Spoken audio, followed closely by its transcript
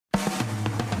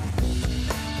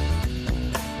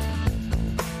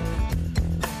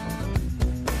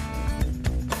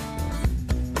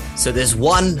So there's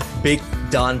one big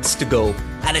dance to go,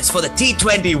 and it's for the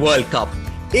T20 World Cup.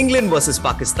 England versus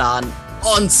Pakistan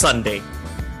on Sunday.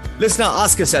 Listener,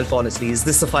 ask yourself honestly, is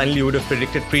this the final you would have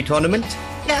predicted pre-tournament?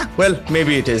 Yeah, well,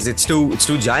 maybe it is. It's two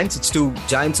giants. It's two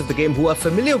giants of the game who are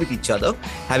familiar with each other,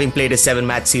 having played a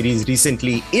 7-match series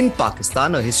recently in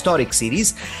Pakistan, a historic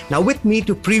series. Now with me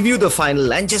to preview the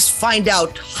final and just find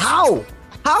out how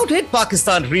did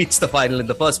Pakistan reach the final in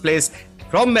the first place,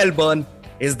 from Melbourne,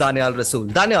 is Danial Rasool.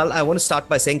 Danial, I want to start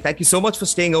by saying thank you so much for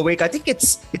staying awake. I think it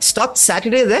starts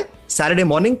Saturday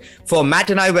morning. For Matt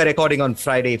and I, we're recording on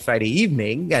Friday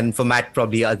evening, and for Matt,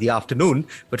 probably the afternoon.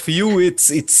 But for you,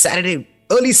 it's Saturday,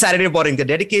 early Saturday morning. The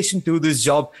dedication to this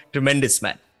job, tremendous,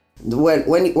 man. Well,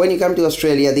 when you come to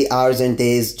Australia, the hours and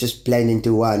days just blend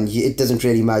into one. It doesn't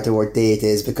really matter what day it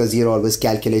is because you're always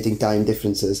calculating time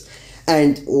differences.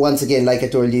 And once again, like I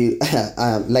told you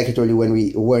when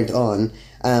we weren't on,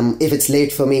 if it's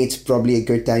late for me, it's probably a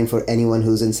good time for anyone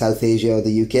who's in South Asia or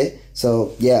the UK.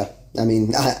 So yeah, I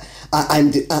mean,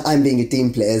 I'm being a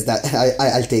team player.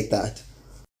 I'll take that.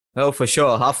 Oh, for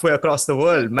sure. Halfway across the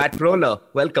world, Matt Roller,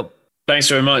 welcome. Thanks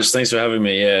very much. Thanks for having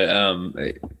me. Yeah,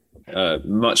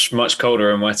 much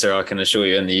colder and wetter, I can assure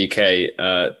you, in the UK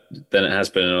than it has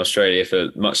been in Australia for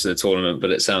much of the tournament. But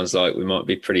it sounds like we might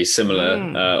be pretty similar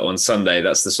on Sunday.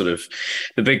 That's the sort of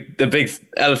the big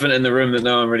elephant in the room that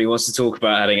no one really wants to talk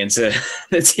about heading into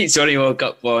the T20 World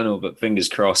Cup final. But fingers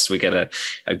crossed we get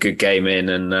a good game in.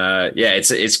 And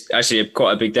it's actually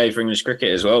quite a big day for English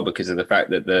cricket as well, because of the fact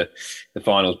that the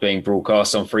final's being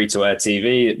broadcast on free-to-air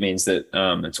TV. It means that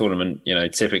the tournament,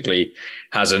 typically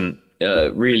hasn't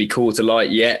really caught to light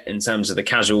yet in terms of the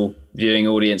casual viewing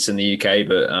audience in the UK,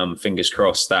 but fingers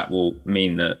crossed that will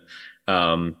mean that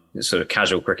sort of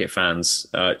casual cricket fans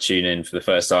tune in for the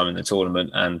first time in the tournament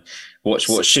and watch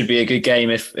what should be a good game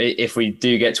if we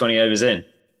do get 20 overs in.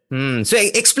 So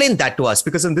explain that to us,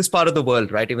 because in this part of the world,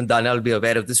 right, even Daniel will be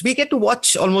aware of this, we get to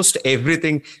watch almost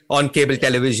everything on cable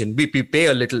television. We pay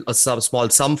a small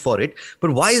sum for it.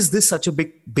 But why is this such a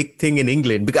big thing in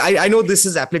England? Because I know this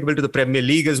is applicable to the Premier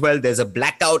League as well. There's a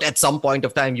blackout at some point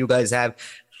of time you guys have.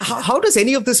 How does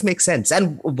any of this make sense?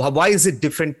 And why is it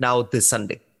different now this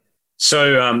Sunday?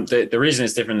 So the reason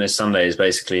it's different this Sunday is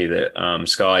basically that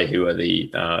Sky, who are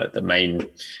the main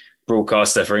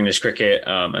broadcaster for English cricket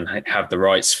and have the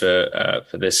rights for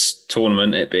this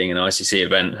tournament, it being an ICC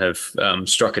event, have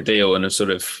struck a deal and have sort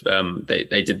of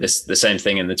they did the same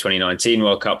thing in the 2019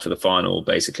 World Cup for the final,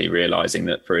 basically realizing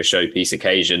that for a showpiece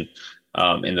occasion,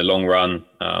 in the long run,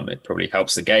 it probably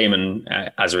helps the game, and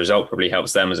as a result probably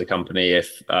helps them as a company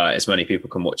if as many people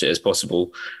can watch it as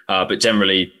possible. But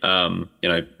generally,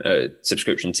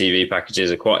 subscription TV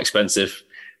packages are quite expensive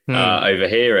over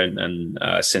here, and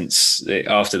since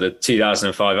after the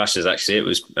 2005 Ashes, actually, it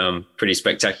was pretty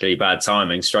spectacularly bad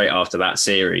timing. Straight after that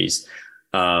series,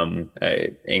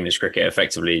 English cricket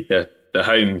effectively the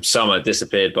home summer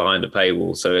disappeared behind a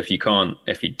paywall. So if you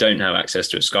don't have access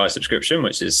to a Sky subscription,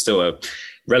 which is still a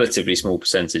relatively small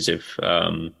percentage of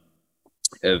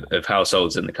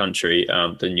households in the country,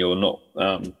 then you're not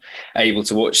able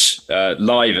to watch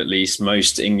live, at least,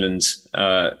 most England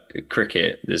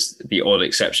cricket. There's the odd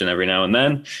exception every now and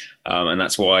then. And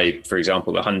that's why, for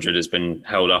example, the 100 has been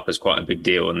held up as quite a big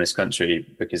deal in this country,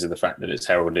 because of the fact that it's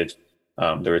heralded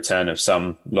the return of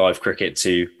some live cricket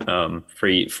to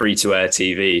free-to-air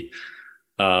TV.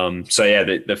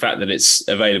 The fact that it's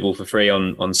available for free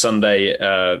on Sunday,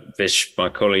 Vish, my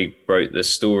colleague, wrote the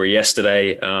story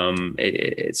yesterday.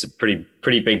 It's a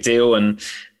pretty big deal, and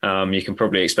you can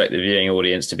probably expect the viewing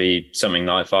audience to be something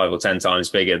like 5 or 10 times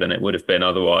bigger than it would have been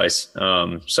otherwise.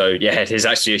 It is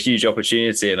actually a huge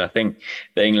opportunity, and I think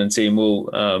the England team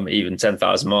will, even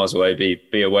 10,000 miles away,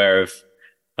 be aware of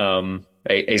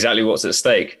exactly what's at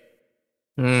stake.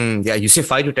 Yeah, you say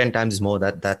 5 to 10 times more.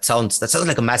 That sounds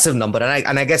like a massive number,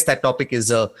 and I guess that topic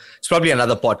is it's probably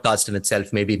another podcast in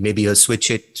itself. Maybe a switch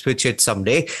it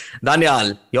someday.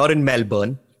 Danial, you're in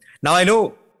Melbourne now. I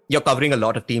know you're covering a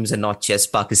lot of teams and not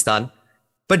just Pakistan,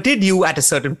 but did you at a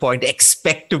certain point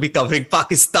expect to be covering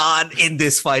Pakistan in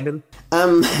this final?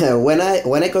 When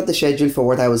I got the schedule for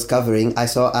what I was covering, I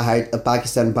saw I had a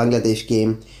Pakistan-Bangladesh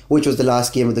game, which was the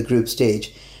last game of the group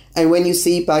stage. And when you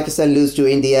see Pakistan lose to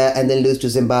India and then lose to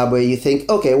Zimbabwe, you think,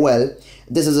 okay, well,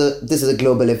 this is a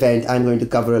global event. I'm going to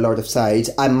cover a lot of sides.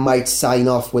 I might sign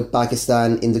off with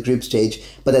Pakistan in the group stage,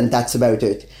 but then that's about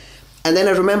it. And then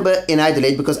I remember in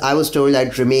Adelaide, because I was told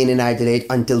I'd remain in Adelaide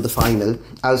until the final.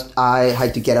 I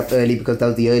had to get up early because that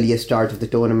was the earliest start of the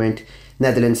tournament.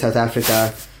 Netherlands, South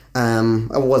Africa.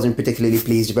 I wasn't particularly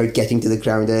pleased about getting to the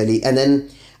ground early. And then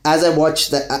as I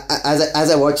watched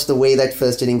as I watched the way that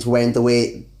first innings went, the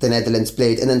way the Netherlands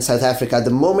played, and then South Africa, the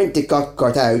moment they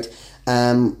got out,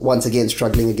 once again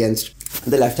struggling against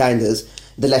the left-handers,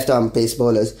 the left-arm pace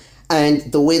bowlers,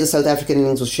 and the way the South African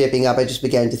innings was shaping up, I just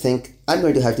began to think, I'm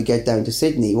going to have to get down to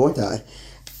Sydney, won't I?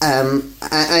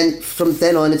 And from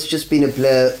then on, it's just been a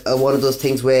blur, one of those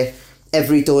things where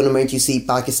every tournament you see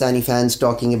Pakistani fans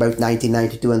talking about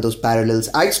 1992 and those parallels.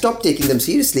 I'd stopped taking them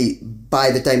seriously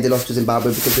by the time they lost to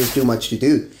Zimbabwe because there's too much to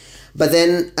do. But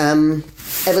then,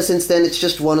 ever since then, it's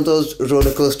just one of those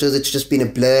roller coasters. It's just been a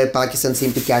blur. Pakistan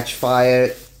seemed to catch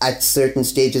fire at certain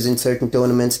stages in certain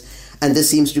tournaments. And this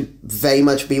seems to very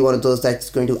much be one of those that's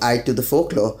going to add to the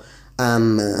folklore.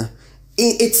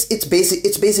 It's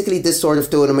basically this sort of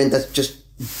tournament that just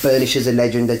burnishes a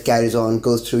legend that carries on,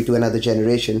 goes through to another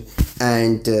generation.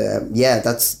 And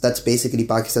that's basically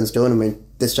Pakistan's tournament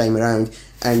this time around.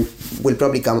 And we'll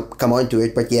probably come on to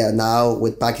it. But yeah, now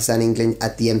with Pakistan, England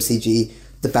at the MCG,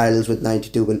 the parallels with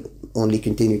 92 will only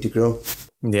continue to grow.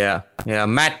 Yeah.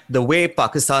 Matt, the way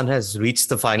Pakistan has reached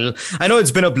the final, I know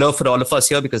it's been a blur for all of us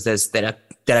here because there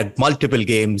are multiple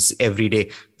games every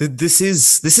day. This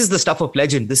is the stuff of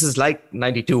legend. This is like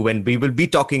 92 when we will be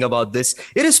talking about this,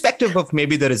 irrespective of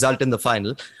maybe the result in the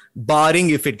final,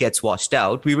 barring if it gets washed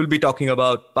out. We will be talking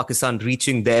about Pakistan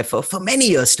reaching there for many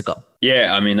years to come.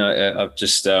 Yeah, I mean, I've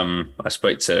just I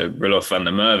spoke to Roelof van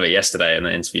der Merwe yesterday, and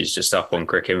the interview's just up on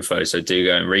Cricinfo, so do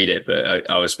go and read it. But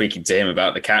I was speaking to him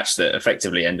about the catch that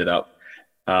effectively ended up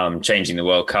changing the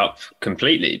World Cup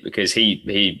completely, because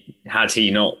he had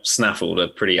not snaffled a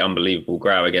pretty unbelievable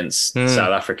growl against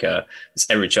South Africa, there's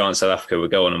every chance South Africa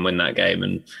would go on and win that game.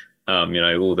 And all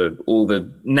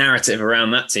the narrative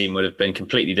around that team would have been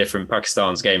completely different.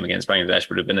 Pakistan's game against Bangladesh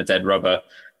would have been a dead rubber.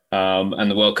 And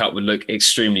the World Cup would look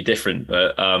extremely different.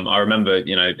 But I remember,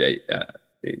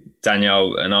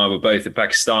 Danielle and I were both in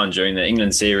Pakistan during the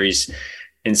England series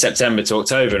in September to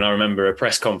October. And I remember a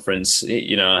press conference,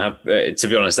 I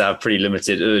have pretty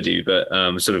limited Urdu, but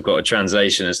sort of got a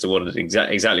translation as to what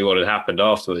exactly what had happened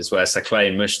afterwards, where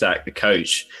Saqlain Mushtaq, the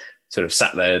coach, sort of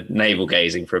sat there navel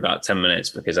gazing for about 10 minutes,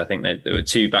 because I think there were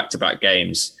two back-to-back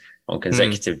games on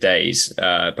consecutive days.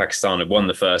 Pakistan had won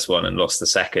the first one and lost the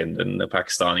second, and the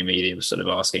Pakistani media was sort of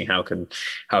asking how can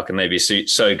they be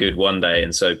so good one day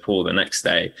and so poor the next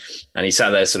day. And he sat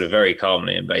there sort of very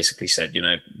calmly and basically said,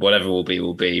 whatever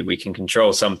will be. We can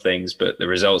control some things, but the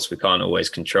results we can't always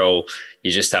control.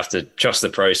 You just have to trust the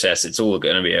process. It's all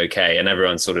going to be okay. And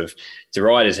everyone sort of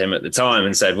derided him at the time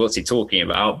and said, what's he talking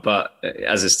about? But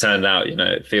as it's turned out,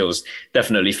 it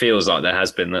definitely feels like there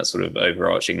has been that sort of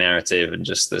overarching narrative, and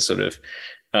just the sort of,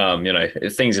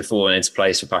 things have fallen into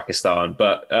place for Pakistan.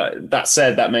 But that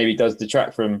said, that maybe does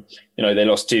detract from, they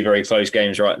lost two very close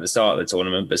games right at the start of the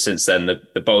tournament. But since then,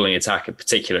 the bowling attack in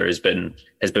particular has been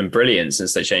brilliant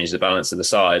since they changed the balance of the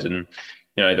side. And,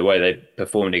 the way they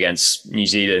performed against New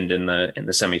Zealand in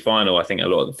the semi-final, I think a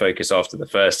lot of the focus after the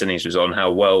first innings was on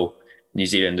how well New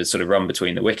Zealand had sort of run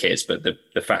between the wickets, but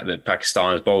the fact that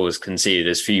Pakistan's bowlers conceded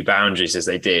as few boundaries as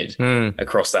they did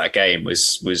across that game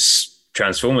was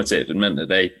transformative, and meant that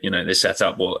they set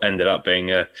up what ended up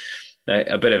being a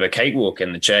bit of a cakewalk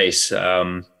in the chase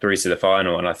through to the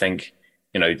final. And I think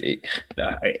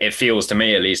it feels to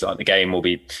me at least like the game will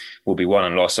be won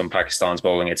and lost on Pakistan's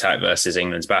bowling attack versus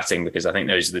England's batting, because I think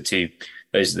those are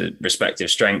the respective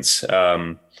strengths.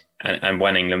 And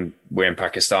when England were in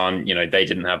Pakistan, they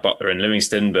didn't have Butler and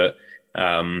Livingston, but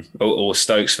or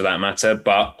Stokes for that matter.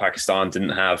 But Pakistan didn't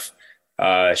have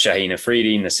Shaheen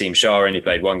Afridi, Naseem Shah only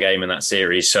played one game in that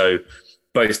series. So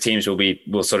both teams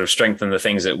will sort of strengthen the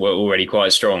things that were already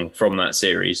quite strong from that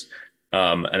series.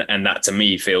 And that to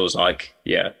me feels like,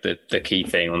 the key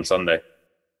thing on Sunday.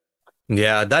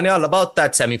 Yeah, Daniel, about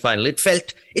that semi-final, it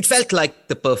felt like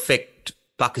the perfect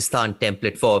Pakistan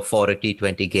template for a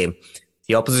T20 game.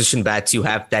 The opposition bats, you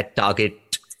have that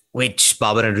target, which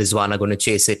Babar and Rizwan are going to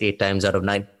chase it 8 times out of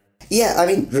 9. Yeah, I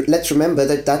mean, let's remember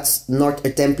that that's not a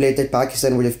template that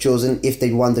Pakistan would have chosen if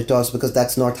they'd won the toss, because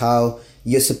that's not how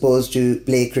you're supposed to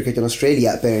play cricket in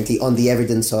Australia, apparently, on the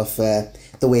evidence of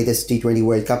the way this T20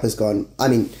 World Cup has gone. I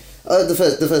mean,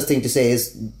 the first thing to say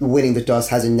is winning the toss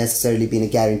hasn't necessarily been a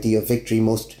guarantee of victory.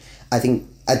 I think,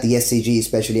 at the SCG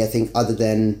especially, I think other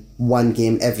than one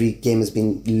game, every game has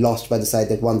been lost by the side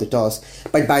that won the toss.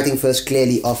 But batting first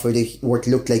clearly offered what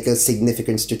looked like a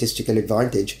significant statistical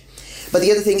advantage. But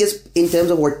the other thing is, in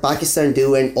terms of what Pakistan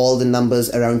do and all the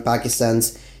numbers around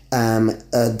Pakistan's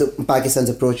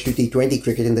approach to T20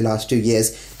 cricket in the last 2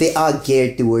 years, they are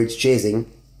geared towards chasing.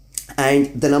 And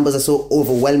the numbers are so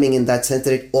overwhelming in that sense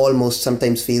that it almost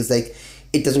sometimes feels like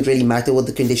it doesn't really matter what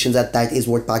the conditions at that is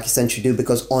what Pakistan should do,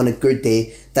 because on a good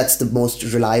day, that's the most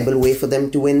reliable way for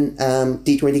them to win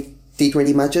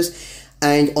T20 matches.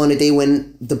 And on a day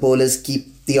when the bowlers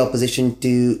keep the opposition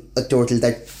to a total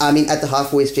that, I mean, at the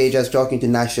halfway stage, I was talking to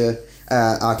Nasher,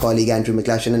 our colleague Andrew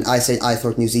McClashen, and I said I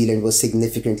thought New Zealand was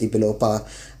significantly below par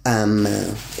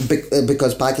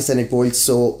because Pakistan had bowled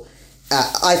so...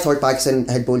 I thought Pakistan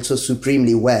had bowled so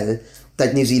supremely well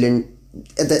that New Zealand,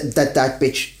 that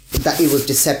pitch, that it was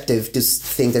deceptive to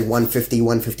think that 150,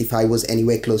 155 was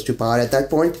anywhere close to par at that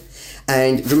point.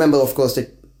 And remember, of course, that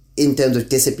in terms of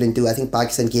discipline too, I think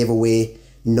Pakistan gave away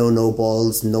no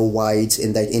balls, no wides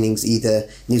in that innings either.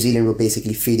 New Zealand were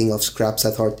basically feeding off scraps,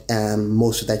 I thought,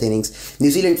 most of that innings.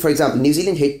 New Zealand, for example, New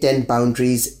Zealand hit 10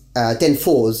 boundaries, 10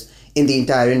 fours in the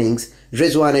entire innings.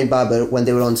 Rizwan and Babar, when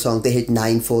they were on song, they hit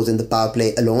 9 fours in the power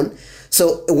play alone.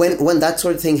 So when that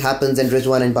sort of thing happens and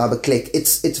Rizwan and Babar click,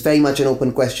 it's very much an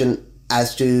open question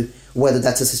as to whether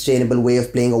that's a sustainable way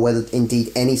of playing or whether indeed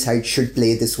any side should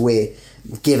play this way,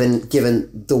 given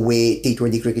the way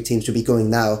T20 cricket seems to be going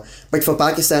now. But for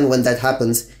Pakistan, when that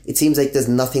happens, it seems like there's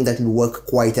nothing that will work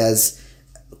quite as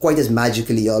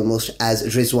magically almost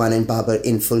as Rizwan and Babar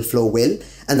in full flow will.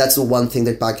 And that's the one thing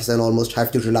that Pakistan almost have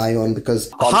to rely on,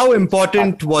 because... How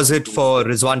important was it for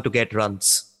Rizwan to get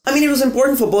runs? I mean, it was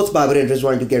important for both Babar and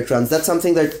Rizwan to get runs. That's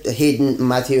something that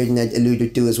Matthew Hayden had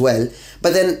alluded to as well.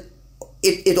 But then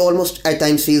it almost at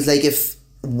times feels like if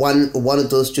one of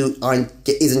those two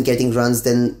isn't getting runs,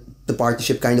 then the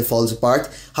partnership kind of falls apart.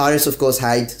 Haris, of course,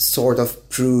 had sort of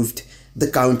proved the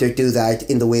counter to that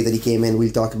in the way that he came in.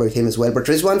 We'll talk about him as well. But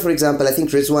Rizwan, for example, I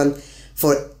think Rizwan,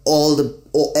 for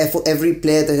every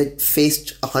player that had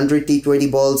faced 100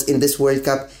 T20 balls in this World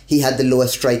Cup, he had the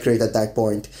lowest strike rate at that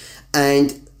point.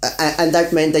 And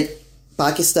that meant that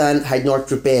Pakistan had not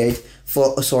prepared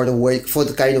for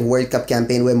the kind of World Cup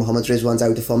campaign where Mohammad Rizwan's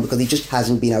out of form, because he just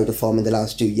hasn't been out of form in the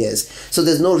last 2 years. So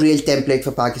there's no real template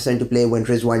for Pakistan to play when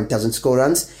Rizwan doesn't score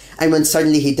runs. And when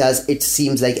suddenly he does, it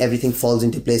seems like everything falls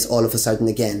into place all of a sudden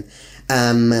again.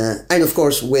 And of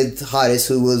course, with Haris,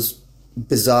 who was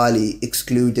bizarrely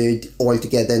excluded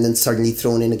altogether and then suddenly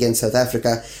thrown in against South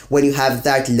Africa, when you have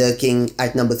that lurking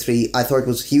at number 3, I thought it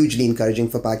was hugely encouraging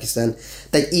for Pakistan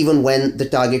that even when the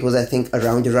target was, I think,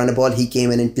 around a runner ball, he came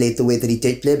in and played the way that he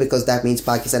did play, because that means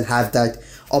Pakistan have that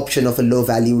option of a low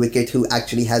value wicket who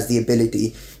actually has the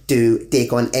ability to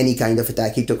take on any kind of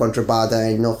attack. He took on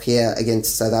Trabada and Nokia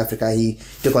against South Africa. He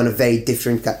took on a very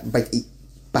different, but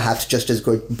perhaps just as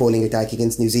good bowling attack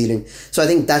against New Zealand. So I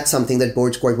think that's something that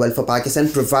bodes quite well for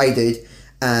Pakistan, provided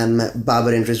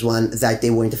Babar and Rizwan, that they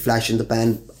weren't a flash in the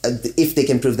pan, if they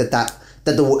can prove that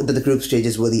the group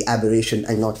stages were the aberration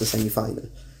and not the semi-final.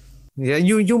 Yeah,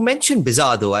 you mentioned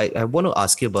bizarre though. I want to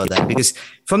ask you about that, because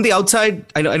from the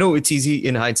outside, I know it's easy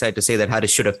in hindsight to say that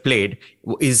Haris should have played.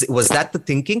 Was that the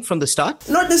thinking from the start?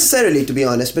 Not necessarily, to be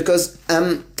honest, because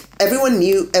everyone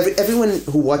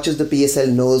who watches the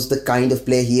PSL knows the kind of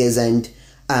player he is and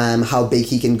how big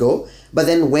he can go. But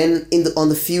then when on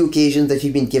the few occasions that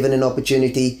he'd been given an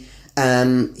opportunity,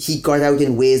 he got out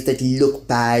in ways that look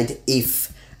bad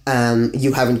if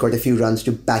you haven't got a few runs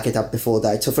to back it up before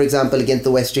that. So for example, against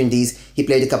the West Indies, he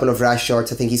played a couple of rash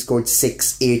shots. I think he scored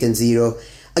 6, 8 and 0.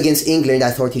 Against England,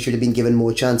 I thought he should have been given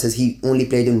more chances. He only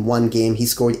played in one game. He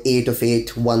scored 8 of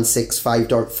 8, 1 6, 5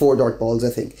 dot, 4 dot balls, I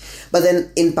think. But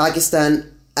then in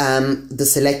Pakistan, the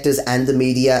selectors and the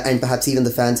media and perhaps even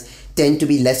the fans tend to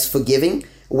be less forgiving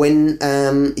when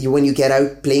you get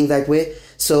out playing that way.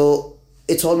 So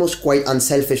it's almost quite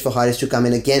unselfish for Haris to come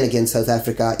in again against South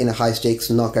Africa in a high-stakes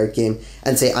knockout game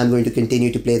and say, I'm going to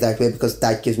continue to play that way because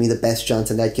that gives me the best chance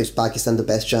and that gives Pakistan the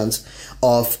best chance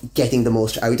of getting the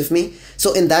most out of me.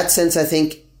 So in that sense, I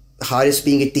think Haris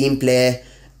being a team player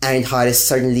and Haris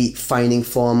suddenly finding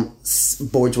form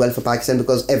bodes well for Pakistan,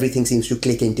 because everything seems to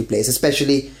click into place.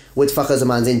 Especially with Fakhar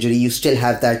Zaman's injury, you still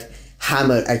have that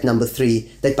hammer at number 3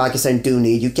 that Pakistan do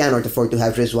need. You cannot afford to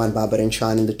have Rizwan, Babar and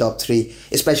Shan in the top 3,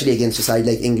 especially against a side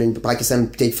like England. Pakistan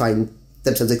did find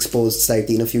themselves exposed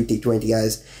slightly in a few T20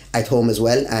 guys at home as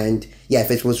well. And yeah,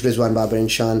 if it was Rizwan, Babar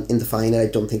and Shan in the final, I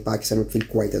don't think Pakistan would feel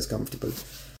quite as comfortable.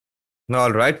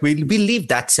 All right, we'll leave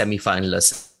that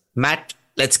semi-finalist. Matt,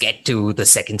 let's get to the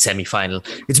second semi-final.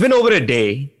 It's been over a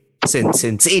day since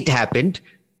it happened.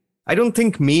 I don't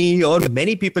think me or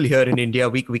many people here in India,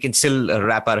 we can still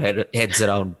wrap our heads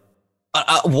around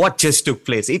what just took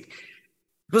place. It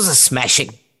was a smashing.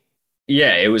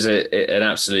 Yeah, it was an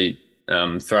absolute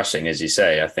thrashing, as you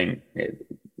say. I think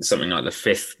something like the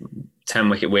 5th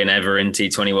 10-wicket win ever in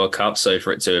T20 World Cup. So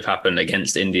for it to have happened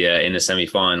against India in a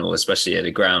semi-final, especially at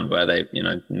a ground where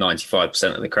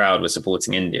 95% of the crowd were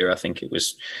supporting India, I think it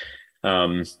was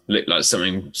looked like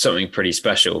something pretty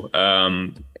special.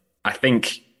 I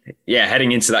think,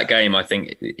 heading into that game, I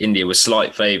think India was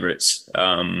slight favourites.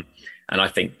 And I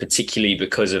think particularly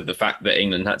because of the fact that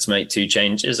England had to make 2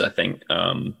 changes, I think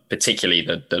particularly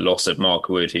the loss of Mark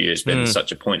Wood, who has been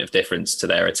such a point of difference to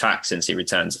their attack since he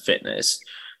returned to fitness.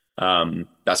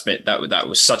 That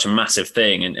was such a massive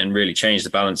thing and really changed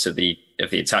the balance of the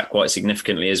attack quite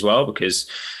significantly as well, because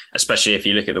especially if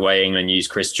you look at the way England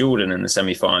used Chris Jordan in the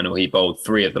semi-final, he bowled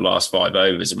 3 of the last 5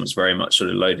 overs and was very much sort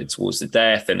of loaded towards the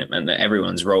death, and it meant that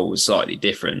everyone's role was slightly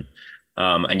different.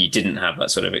 And you didn't have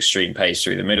that sort of extreme pace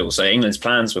through the middle. So England's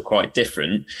plans were quite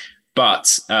different,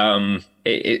 but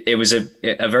it was a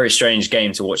very strange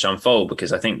game to watch unfold,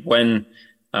 because I think when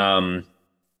Hardik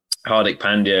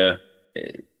Pandya,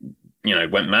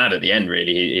 went mad at the end,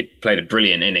 really, he played a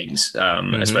brilliant innings,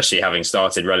 especially having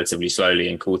started relatively slowly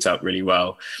and caught up really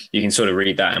well. You can sort of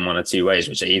read that in one or two ways,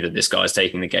 which are either this guy's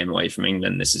taking the game away from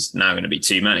England, this is now going to be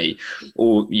too many,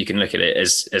 or you can look at it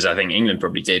as I think England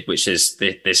probably did, which is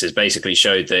this has basically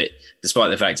showed that despite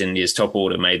the fact India's top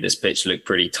order made this pitch look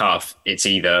pretty tough, it's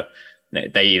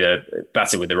they either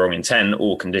batted with the wrong intent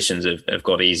or conditions have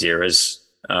got easier as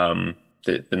the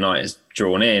night has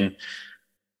drawn in.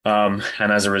 And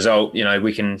as a result,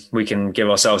 we can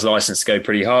give ourselves license to go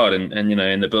pretty hard. And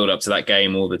in the build up to that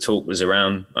game, all the talk was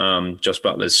around Josh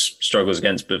Buttler's struggles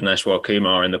against Bhuvneshwar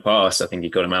Kumar in the past. I think he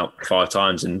got him out 5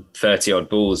 times and 30 odd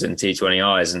balls in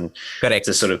T20Is, and correct,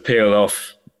 to sort of peel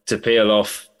off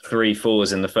 3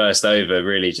 fours in the first over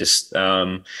really just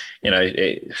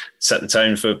it set the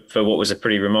tone for what was a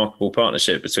pretty remarkable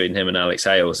partnership between him and Alex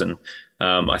Hales. And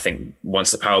I think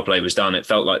once the power play was done, it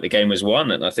felt like the game was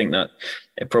won. And I think that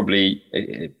it probably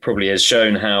has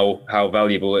shown how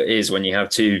valuable it is when you have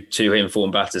two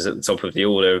informed batters at the top of the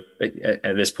order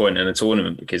at this point in a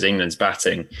tournament, because England's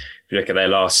batting, if you look at their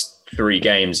last 3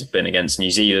 games, have been against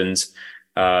New Zealand,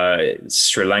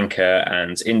 Sri Lanka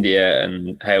and India,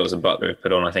 and Hales and Buttler have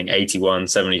put on, I think, 81,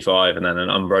 75 and then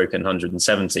an unbroken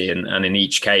 170. And in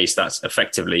each case, that's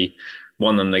effectively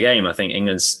won them the game. I think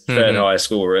England's third highest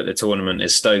scorer at the tournament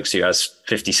is Stokes, who has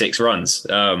 56 runs,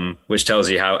 which tells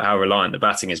you how reliant the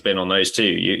batting has been on those two.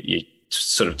 You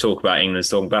sort of talk about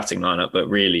England's long batting lineup, but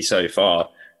really so far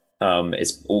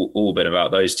it's all been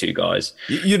about those 2 guys.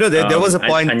 There was a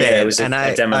point there, and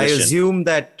I demolition. assume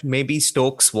that maybe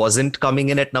Stokes wasn't coming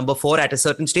in at number 4 at a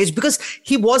certain stage because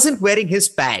he wasn't wearing his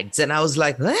pads, and I was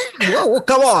like, whoa,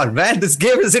 come on, man, this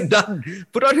game isn't done.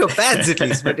 Put on your pads at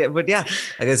least. But yeah,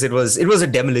 I guess it was a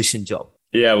demolition job.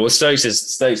 Yeah, well, Stokes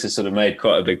has sort of made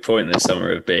quite a big point this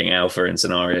summer of being alpha in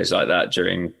scenarios like that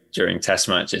during test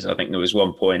matches. I think there was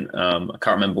one point, I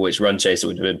can't remember which run chaser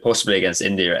would have been, possibly against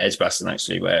India at Edgbaston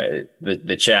actually, where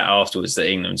the chat afterwards that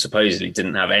England supposedly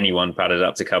didn't have anyone padded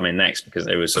up to come in next, because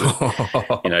they were sort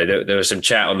of, there was some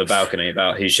chat on the balcony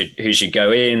about who should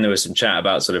go in. There was some chat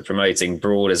about sort of promoting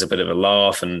Broad as a bit of a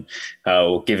laugh and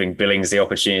giving Billings the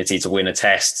opportunity to win a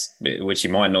test, which he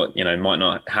might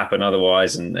not happen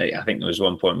otherwise. And I think there was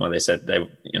one point where they said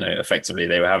effectively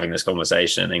they were having this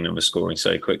conversation and England was scoring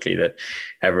so quickly that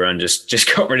everyone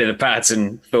just got rid of the pads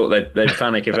and thought they'd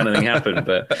panic if anything happened.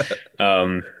 But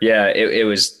it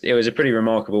was a pretty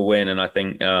remarkable win, and I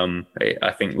think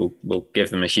we'll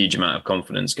give them a huge amount of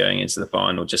confidence going into the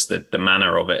final. Just the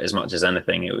manner of it, as much as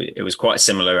anything, it was quite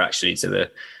similar actually to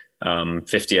the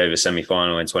 50 over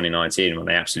semi-final in 2019 when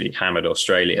they absolutely hammered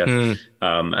Australia.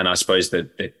 And I suppose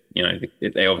that they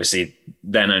obviously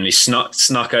then only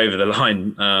snuck over the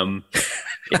line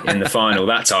in the final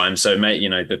that time. So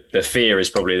the fear is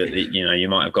probably that you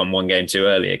might have gone one game too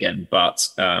early again. But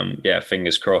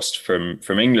fingers crossed from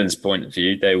England's point of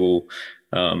view, they will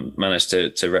manage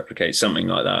to replicate something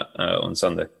like that on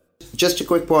Sunday. Just a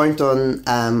quick point on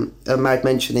Mark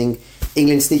mentioning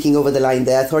England sneaking over the line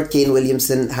there. I thought Kane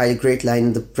Williamson had a great line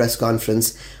in the press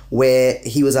conference where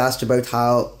he was asked about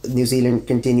how New Zealand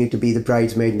continued to be the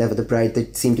bridesmaid, never the bride,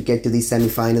 that seemed to get to these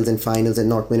semi-finals and finals and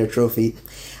not win a trophy.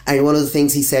 And one of the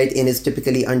things he said in his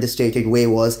typically understated way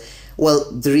was, well,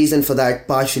 the reason for that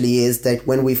partially is that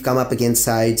when we've come up against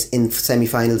sides in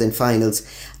semi-finals and finals,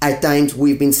 at times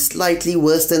we've been slightly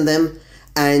worse than them,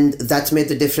 and that's made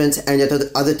the difference, and at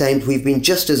other times we've been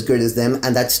just as good as them,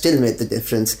 and that still made the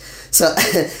difference. So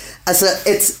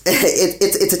it's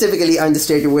a typically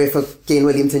understated way for Kane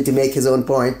Williamson to make his own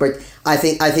point, but I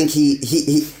think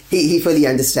he fully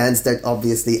understands that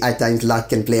obviously at times luck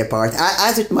can play a part,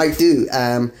 as it might do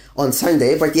on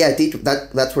Sunday. But yeah,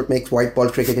 that's what makes white ball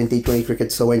cricket and T20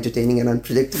 cricket so entertaining and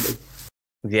unpredictable.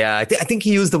 Yeah, I think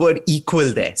he used the word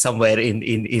equal there somewhere in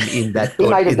that. He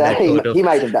might have done. He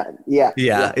might have done. Yeah.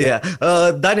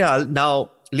 Daniel,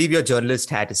 now leave your journalist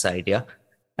hat aside, yeah,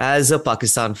 As a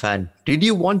Pakistan fan, did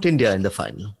you want India in the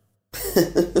final? Is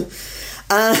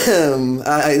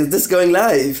this going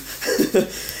live?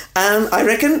 I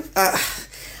reckon.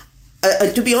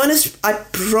 To be honest,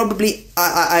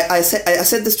 I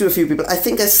said this to a few people. I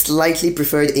think I slightly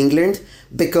preferred England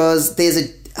because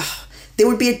there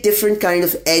would be a different kind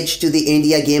of edge to the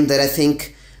India game that I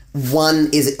think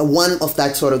one of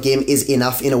that sort of game is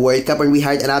enough in a World Cup, and we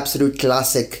had an absolute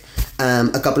classic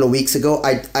a couple of weeks ago.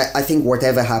 I think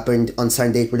whatever happened on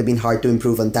Sunday, it would have been hard to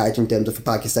improve on that in terms of a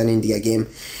Pakistan-India game.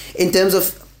 In terms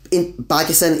of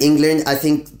Pakistan-England, I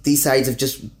think these sides are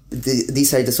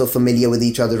so familiar with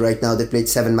each other right now. They played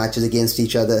 7 matches against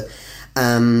each other.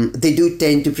 They do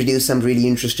tend to produce some really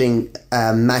interesting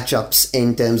matchups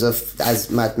in terms of,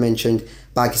 as Matt mentioned,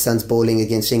 Pakistan's bowling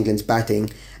against England's batting.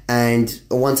 And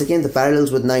once again, the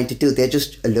parallels with 92, they're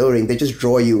just alluring. They just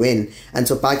draw you in. And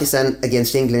so Pakistan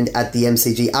against England at the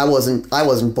MCG, I wasn't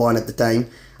born at the time.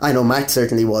 I know Matt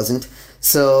certainly wasn't.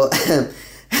 So so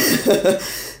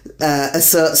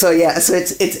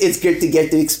it's good to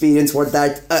get to experience what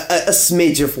that a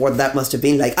smidge of what that must have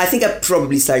been like. I think I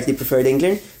probably slightly preferred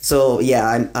England. So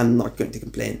yeah, I'm not going to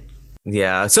complain.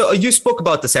 Yeah. So you spoke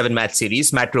about the 7-match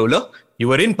series, Matt Roller. You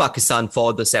were in Pakistan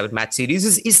for the 7-match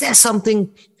series. Is there something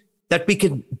that we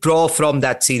can draw from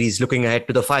that series looking ahead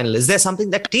to the final? Is there something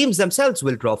that teams themselves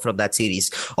will draw from that series?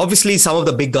 Obviously, some of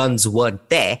the big guns weren't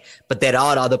there, but there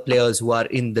are other players who are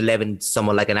in the 11,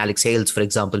 someone like an Alex Hales, for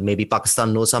example. Maybe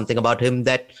Pakistan knows something about him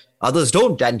that others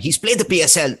don't. And he's played the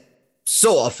PSL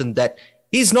so often that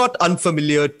he's not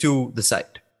unfamiliar to the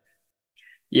side.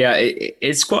 Yeah,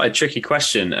 it's quite a tricky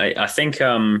question. I think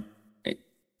there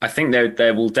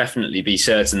will definitely be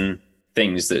certain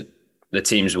things that the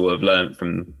teams will have learned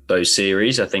from those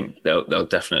series. I think they'll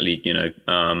definitely,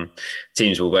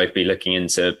 teams will both be looking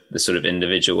into the sort of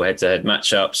individual head-to-head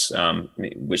matchups,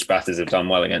 which batters have done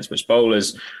well against which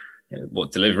bowlers,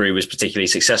 what delivery was particularly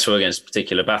successful against a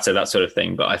particular batter, that sort of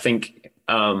thing. But I think,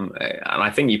 and I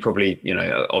think you probably,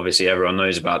 obviously everyone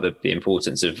knows about the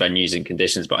importance of venues and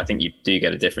conditions, but I think you do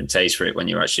get a different taste for it when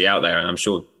you're actually out there. And I'm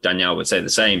sure Danielle would say the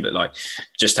same, but like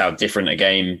just how different a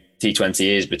game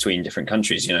T20 is between different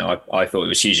countries. I thought it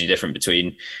was hugely different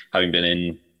between having been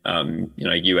in,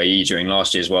 UAE during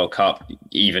last year's World Cup,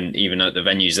 even at the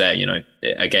venues there.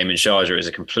 A game in Sharjah is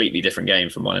a completely different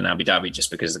game from one in Abu Dhabi, just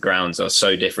because the grounds are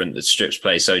so different, the strips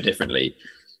play so differently.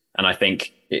 And I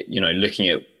think, looking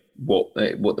at what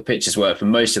the pitches were for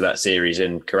most of that series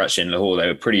in Karachi and Lahore, they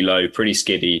were pretty low, pretty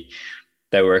skiddy.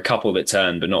 There were a couple that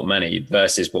turned, but not many,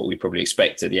 versus what we probably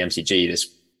expect at the MCG this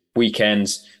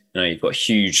weekend. You've got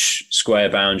huge square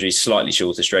boundaries, slightly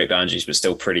shorter straight boundaries, but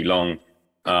still pretty long.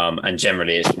 And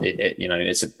generally,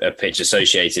 it's a pitch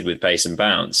associated with pace and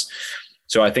bounce.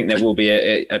 So I think there will be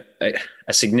a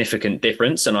significant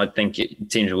difference, and I think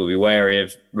teams will be wary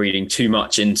of reading too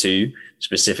much into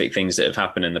specific things that have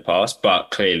happened in the past. But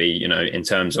clearly, in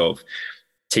terms of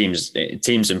teams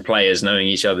and players knowing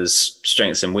each other's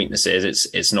strengths and weaknesses,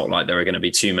 it's not like there are going to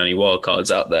be too many wildcards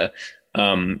out there.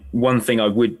 One thing I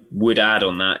would add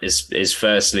on that is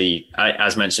firstly,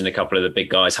 as mentioned, a couple of the big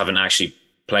guys haven't actually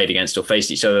played against or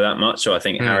faced each other that much. So I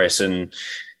think Harris and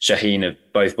Shaheen have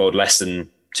both bowled less than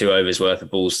 2 overs worth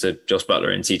of balls to Jos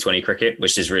Buttler in T20 cricket,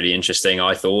 which is really interesting,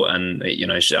 I thought. And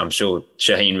I'm sure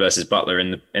Shaheen versus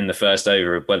Buttler in the first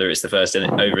over, whether it's the first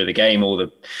over of the game or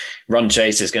the run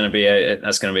chase, is going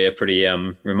to be a pretty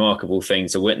remarkable thing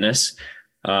to witness.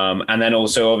 And then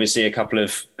also, obviously, a couple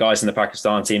of guys in the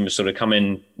Pakistan team have sort of come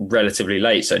in relatively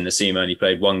late. So Naseem only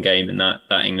played 1 game in that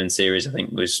England series. I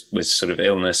think was sort of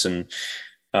illness and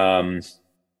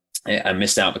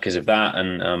missed out because of that.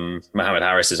 And Mohammad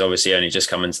Harris has obviously only just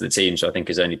come into the team, so I think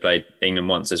has only played England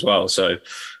once as well. So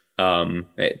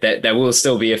there will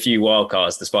still be a few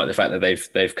wildcards, despite the fact that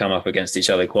they've come up against each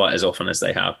other quite as often as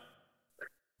they have.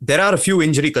 There are a few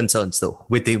injury concerns though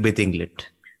with England.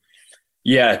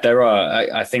 Yeah, there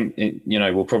are. I think,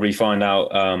 we'll probably find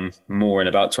out more in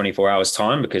about 24 hours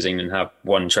time, because England have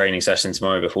 1 training session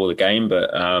tomorrow before the game.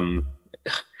 But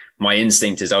my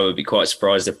instinct is I would be quite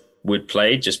surprised if Wood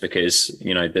played, just because,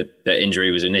 the injury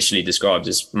was initially described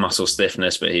as muscle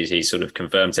stiffness, but he's sort of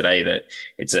confirmed today that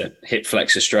it's a hip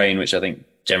flexor strain, which I think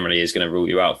generally is going to rule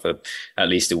you out for at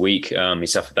least a week. He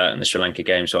suffered that in the Sri Lanka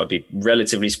game. So I'd be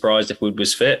relatively surprised if Wood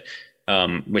was fit.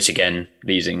 Which again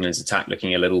leaves England's attack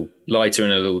looking a little lighter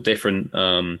and a little different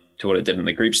to what it did in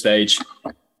the group stage.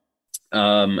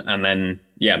 And then,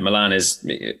 Milan it's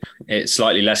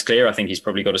slightly less clear. I think he's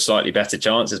probably got a slightly better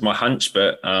chance, is my hunch.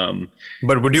 But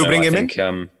would you bring him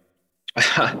in?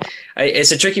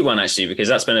 It's a tricky one, actually, because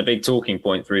that's been a big talking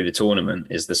point through the tournament,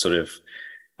 is the sort of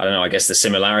I don't know, I guess the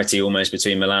similarity almost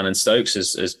between Milan and Stokes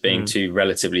as being two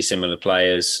relatively similar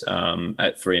players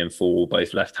at 3 and 4,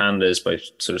 both left-handers, both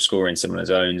sort of scoring similar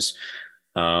zones.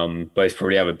 Both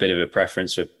probably have a bit of a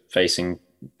preference for facing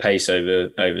pace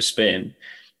over spin.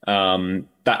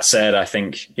 That said, I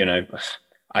think, you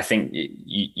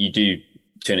do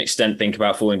to an extent think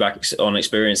about falling back on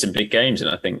experience in big games. And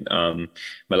I think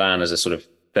Milan as a sort of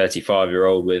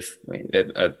 35-year-old with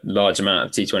a large amount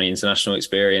of T20 international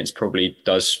experience probably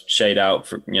does shade out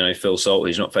for, Phil Salt,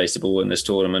 who's not faced the ball in this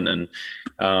tournament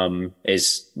and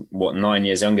is 9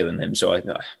 years younger than him. So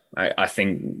I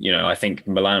think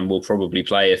Milan will probably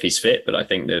play if he's fit, but I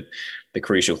think the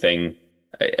crucial thing,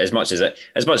 as much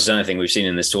as anything we've seen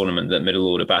in this tournament, that middle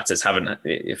order batters haven't,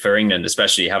 for England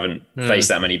especially, haven't faced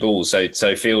that many balls.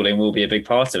 So fielding will be a big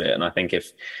part of it. And I think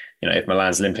if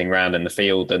Milan's limping around in the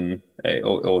field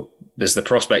or there's the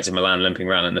prospect of Milan limping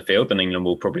around in the field, then England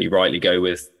will probably rightly go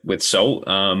with Salt.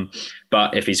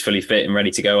 But if he's fully fit and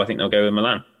ready to go, I think they'll go with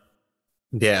Milan.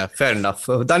 Yeah, fair enough.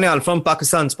 Daniel, from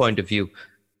Pakistan's point of view,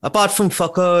 apart from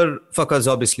Fakhar's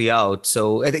obviously out,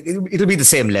 so I think it'll be the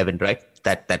same 11, right?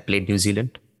 That played New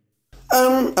Zealand.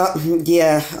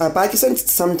 Pakistan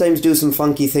sometimes do some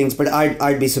funky things, but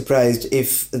I'd be surprised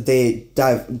if they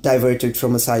diverted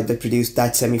from a side that produced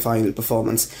that semi-final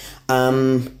performance.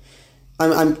 I'm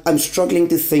struggling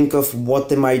to think of what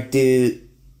they might do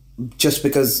just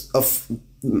because of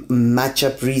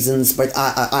matchup reasons, but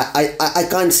I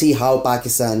can't see how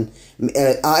Pakistan.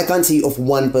 I can't see of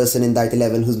one person in that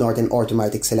 11 who's not an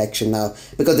automatic selection now,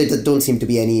 because there don't seem to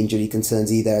be any injury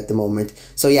concerns either at the moment.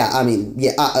 So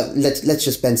let's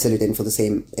just pencil it in for the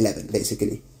same 11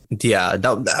 basically. Yeah,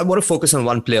 I want to focus on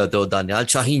one player though, Daniel,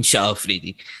 Shaheen Shah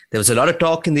Afridi. There was a lot of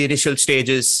talk in the initial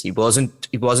stages. He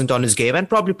wasn't on his game, and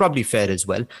probably fair as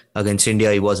well. Against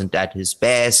India, he wasn't at his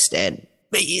best, and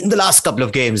in the last couple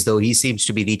of games though, he seems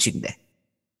to be reaching there.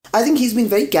 I think he's been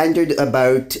very candid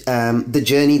about the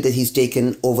journey that he's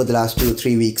taken over the last 2 or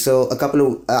 3 weeks. So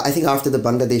I think after the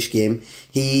Bangladesh game,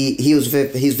 he's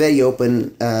very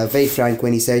open, very frank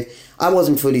when he said, I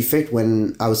wasn't fully fit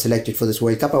when I was selected for this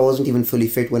World Cup. I wasn't even fully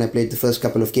fit when I played the first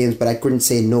couple of games, but I couldn't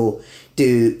say no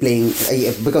to playing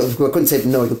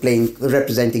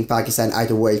representing Pakistan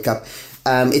at a World Cup.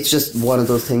 It's just one of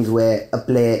those things where a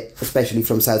player, especially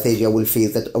from South Asia, will feel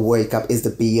that a World Cup is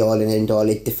the be-all and end-all.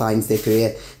 It defines their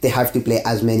career. They have to play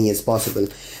as many as possible.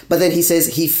 But then he says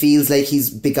he feels like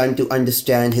he's begun to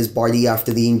understand his body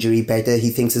after the injury better. He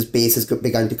thinks his pace has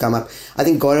begun to come up. I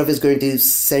think Gaurav is going to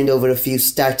send over a few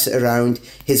stats around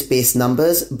his pace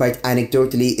numbers, but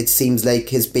anecdotally, it seems like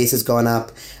his pace has gone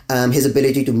up. His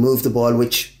ability to move the ball,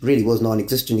 which really was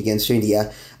non-existent against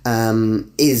India,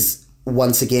 is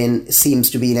once again seems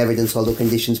to be in evidence, although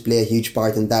conditions play a huge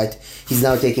part in that. He's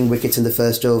now taking wickets in the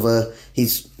first over.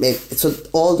 So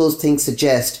all those things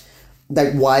suggest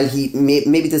that while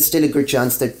maybe there's still a good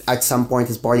chance that at some point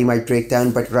his body might break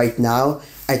down, but right now,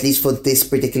 at least for this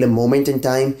particular moment in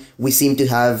time, we seem to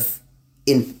have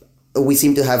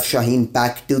Shaheen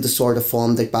back to the sort of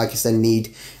form that Pakistan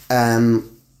need to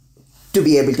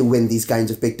be able to win these kinds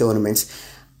of big tournaments.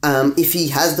 If he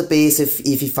has the pace, if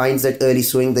he finds that early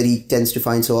swing that he tends to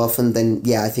find so often, then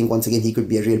I think once again he could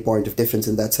be a real point of difference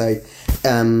in that side,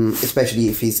 especially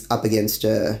if he's up against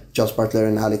Josh Butler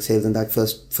and Alex Hales in that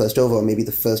first over, or maybe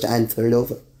the first and third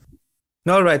over.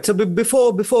 All right. So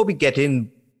before we get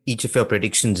in each of your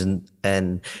predictions and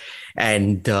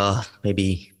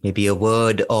maybe a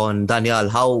word on Daniel,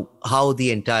 how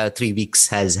the entire 3 weeks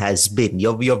has been.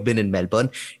 You've been in Melbourne.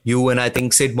 You and I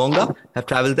think Sid Monga have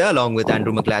travelled there along with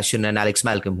Andrew McGlashan and Alex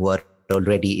Malcolm, who are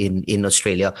already in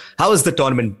Australia. How has the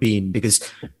tournament been? Because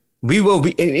we were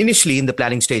initially in the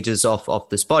planning stages of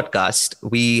this podcast.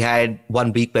 We had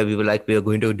 1 week where we were like, we are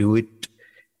going to do it,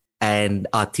 and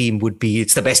our theme would be,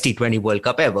 it's the best T20 World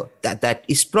Cup ever. That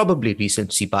is probably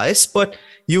recency bias, but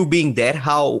you being there,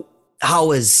 how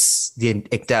has the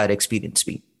entire experience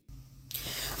been?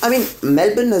 I mean,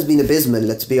 Melbourne has been abysmal,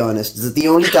 let's be honest. The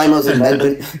only time I was in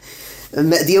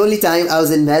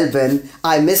Melbourne,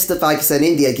 I missed the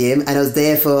Pakistan-India game, and I was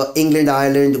there for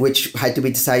England-Ireland, which had to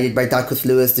be decided by Darkus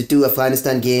Lewis, the 2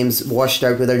 Afghanistan games washed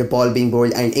out without a ball being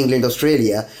bowled, and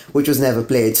England-Australia, which was never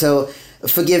played. So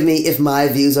forgive me if my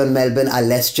views on Melbourne are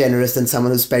less generous than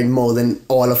someone who spent more than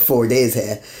all of 4 days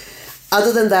here.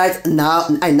 Other than that, now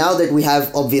that we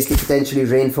have obviously potentially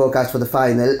rain forecast for the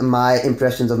final, my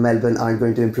impressions of Melbourne aren't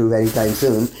going to improve anytime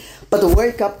soon. But the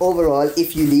World Cup overall,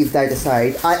 if you leave that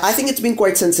aside, I think it's been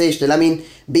quite sensational. I mean,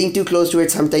 being too close to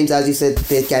it, sometimes, as you said,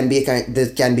 there can be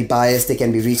bias, there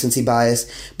can be recency bias.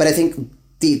 But I think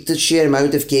the sheer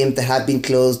amount of games that have been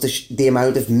closed, the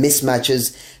amount of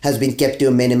mismatches has been kept to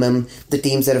a minimum. The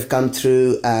teams that have come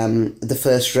through the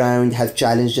first round have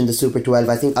challenged in the Super 12.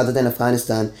 I think other than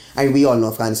Afghanistan, and we all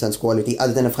know Afghanistan's quality,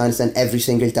 other than Afghanistan, every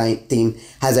single team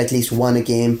has at least won a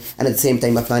game. And at the same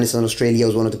time, Afghanistan-Australia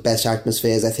was one of the best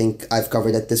atmospheres I think I've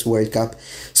covered at this World Cup.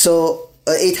 So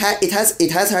it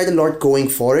has had a lot going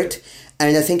for it.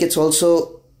 And I think it's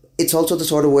also the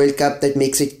sort of World Cup that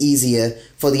makes it easier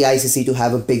for the ICC to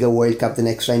have a bigger World Cup the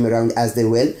next time around, as they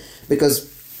will, because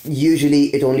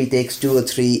usually it only takes 2 or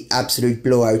 3 absolute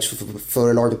blowouts for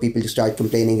a lot of people to start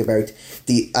complaining about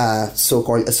the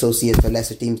so-called associates or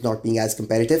lesser teams not being as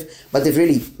competitive, but they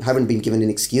really haven't been given an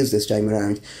excuse this time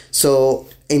around. So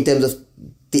in terms of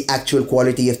the actual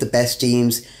quality of the best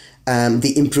teams,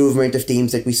 the improvement of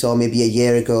teams that we saw maybe a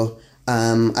year ago,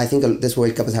 I think this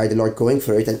World Cup has had a lot going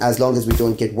for it, and as long as we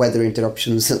don't get weather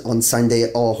interruptions on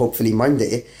Sunday or hopefully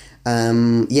Monday,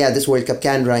 this World Cup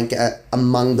can rank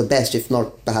among the best, if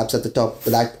not perhaps at the top.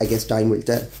 But that, I guess, time will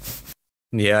tell.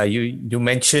 Yeah, you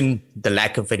mentioned the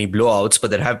lack of any blowouts, but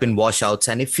there have been washouts,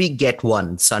 and if we get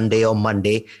one Sunday or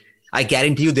Monday, I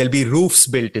guarantee you there'll be roofs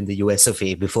built in the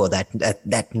USFA before that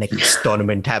next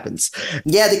tournament happens.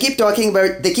 Yeah, they keep talking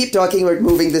about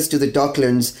moving this to the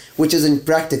Docklands, which isn't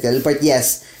practical. But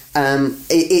yes,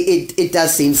 it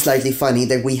does seem slightly funny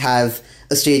that we have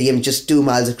a stadium just 2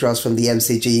 miles across from the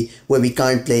MCG where we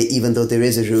can't play, even though there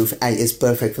is a roof, and is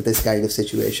perfect for this kind of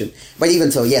situation. But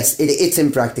even so, yes, it's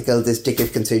impractical. There's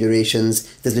ticket considerations,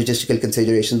 there's logistical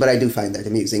considerations, but I do find that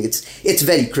amusing. It's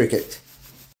very cricket.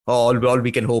 All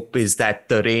we can hope is that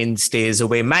the rain stays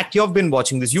away. Matt, you've been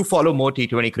watching this. You follow more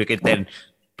T20 cricket than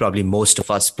probably most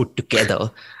of us put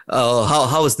together.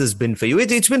 How has this been for you?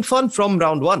 It's been fun from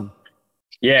round one.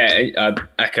 Yeah, I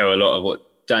echo a lot of what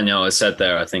Danielle has said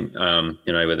there. I think,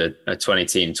 with a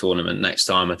 20-team tournament next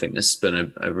time, I think this has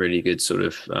been a really good sort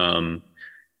of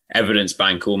evidence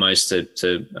bank almost to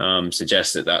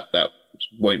suggest that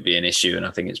won't be an issue. And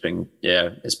I think it's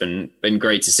been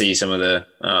great to see some of the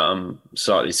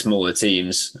slightly smaller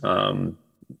teams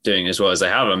doing as well as they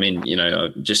have. I mean,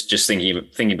 just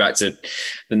thinking back to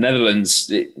the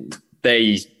Netherlands,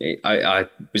 I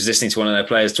was listening to one of their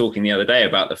players talking the other day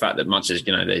about the fact that much as,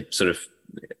 they sort of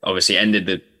obviously ended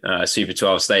the Super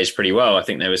 12 stage pretty well. I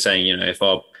think they were saying, if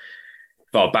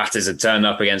our batters had turned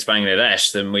up against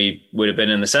Bangladesh, then we would have been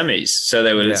in the semis. So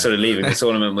they were sort of leaving the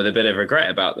tournament with a bit of regret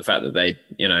about the fact that they,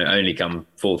 only come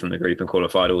fourth in the group and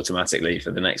qualified automatically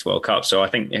for the next World Cup. So I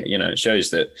think, it shows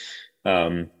that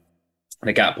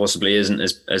the gap possibly isn't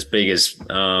as big as,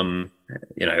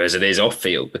 as it is off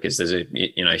field, because there's a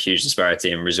huge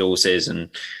disparity in resources and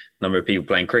number of people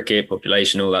playing cricket,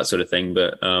 population, all that sort of thing.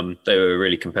 But they were a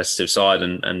really competitive side.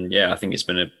 And I think it's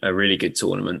been a really good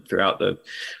tournament throughout the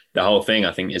whole thing.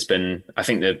 I think that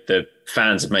the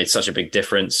fans have made such a big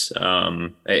difference.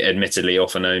 Admittedly,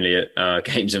 often only at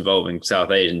games involving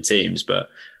South Asian teams, but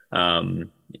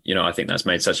I think that's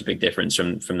made such a big difference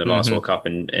from the last World Cup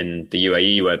in the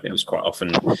UAE, where it was quite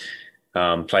often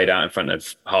played out in front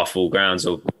of half full grounds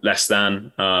or less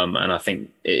than. And I think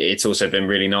it's also been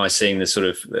really nice seeing the sort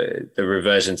of the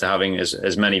reversion to having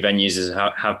as many venues as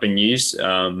have been used.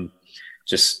 Having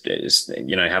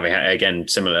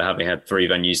had 3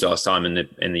 venues last time in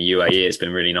the UAE, it's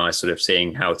been really nice sort of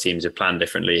seeing how teams have planned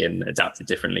differently and adapted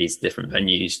differently to different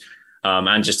venues,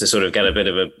 and just to sort of get a bit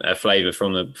of a flavour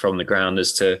from the ground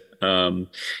as to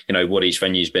what each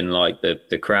venue's been like,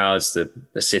 the crowds,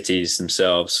 the cities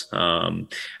themselves,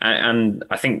 and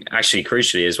I think actually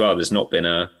crucially as well, there's not been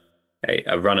a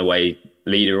runaway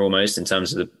leader almost in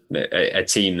terms of a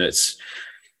team that's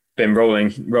been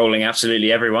rolling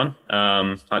absolutely everyone.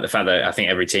 Like the fact that I think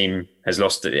every team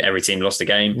lost a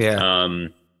game. Yeah.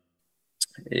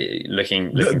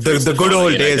 Looking the good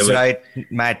old days, right,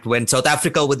 Matt, when South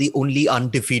Africa were the only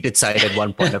undefeated side at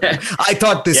one point. I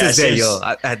thought this is their year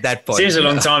at that point. Seems a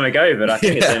long time ago, but I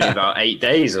think it's only about 8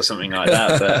 days or something like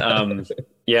that. But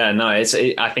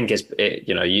I think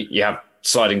you have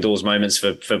sliding doors moments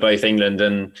for both England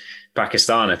and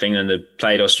Pakistan. If England had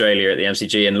played Australia at the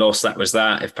MCG and lost, that was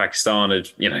that. If Pakistan had,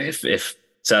 if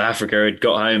South Africa had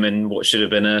got home in what should have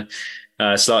been a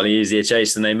slightly easier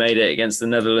chase than they made it against the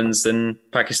Netherlands, then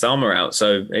Pakistan were out.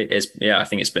 So I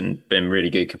think it's been really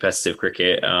good competitive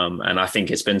cricket. And I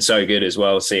think it's been so good as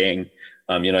well seeing,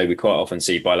 we quite often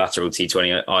see bilateral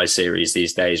T20I series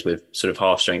these days with sort of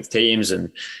half strength teams and,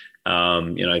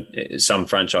 some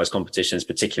franchise competitions,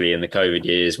 particularly in the COVID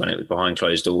years when it was behind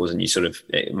closed doors, and you sort of,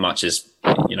 much as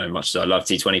I love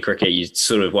T20 cricket, you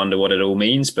sort of wonder what it all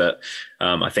means. But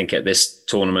I think at this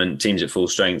tournament, teams at full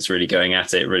strength really going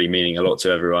at it, really meaning a lot to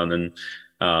everyone. And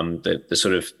the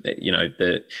sort of,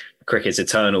 the cricket's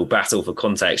eternal battle for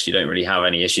context. You don't really have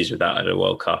any issues with that at a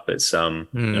World Cup. It's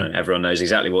everyone knows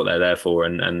exactly what they're there for,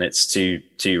 and it's to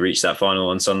reach that final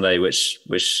on Sunday, which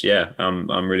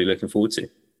I'm really looking forward to.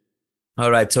 All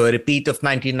right, so a repeat of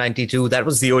 1992. That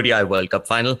was the ODI World Cup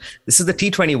final. This is the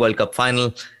T20 World Cup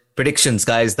final. Predictions,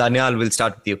 guys. Danial, we'll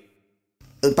start with you.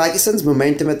 Pakistan's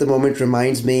momentum at the moment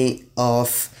reminds me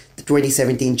of the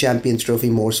 2017 Champions Trophy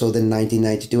more so than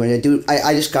 1992, and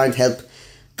I just can't help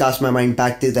cast my mind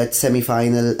back to that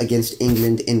semi-final against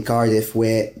England in Cardiff,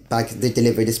 where they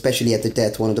delivered, especially at the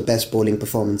death, one of the best bowling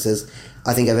performances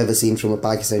I think I've ever seen from a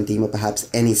Pakistan team, or perhaps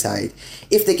any side.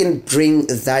 If they can bring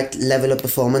that level of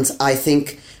performance, I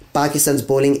think Pakistan's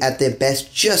bowling at their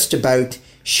best just about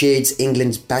shades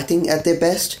England's batting at their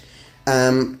best.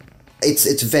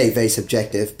 It's very, very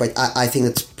subjective, but I think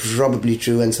that's probably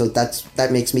true, and so that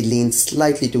makes me lean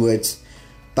slightly towards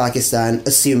Pakistan,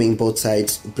 assuming both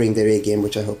sides bring their A game,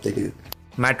 which I hope they do.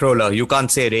 Matt Roller, you can't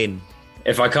say rain.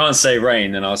 If I can't say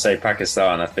rain, then I'll say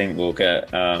Pakistan. I think we'll get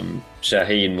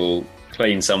Shaheen will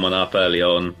clean someone up early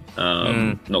on,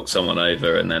 knock someone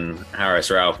over, and then Haris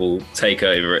Rauf will take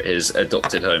over at his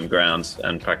adopted home ground,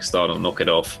 and Pakistan will knock it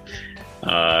off.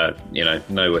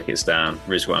 No wickets down.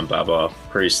 Rizwan Babar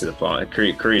cruise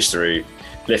through,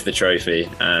 lift the trophy,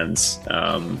 and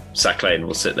Zach Clayton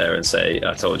will sit there and say,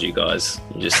 "I told you guys.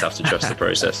 You just have to trust the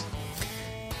process."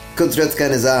 Kudrat ka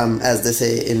nizam, as they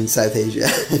say in South Asia.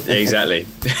 Exactly.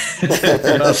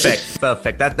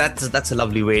 Perfect. That's a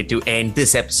lovely way to end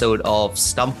this episode of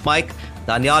Stump Mike.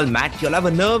 Danial, Matt, you'll have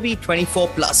a nervy 24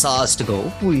 plus hours to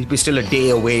go. We're still a day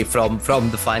away from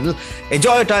the final.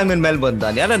 Enjoy your time in Melbourne,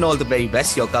 Danial, and all the very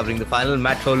best. You're covering the final.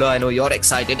 Matt Roller, I know you're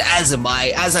excited, as am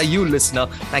I, as are you, listener.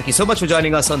 Thank you so much for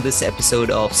joining us on this episode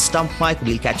of Stump Mike.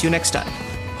 We'll catch you next time.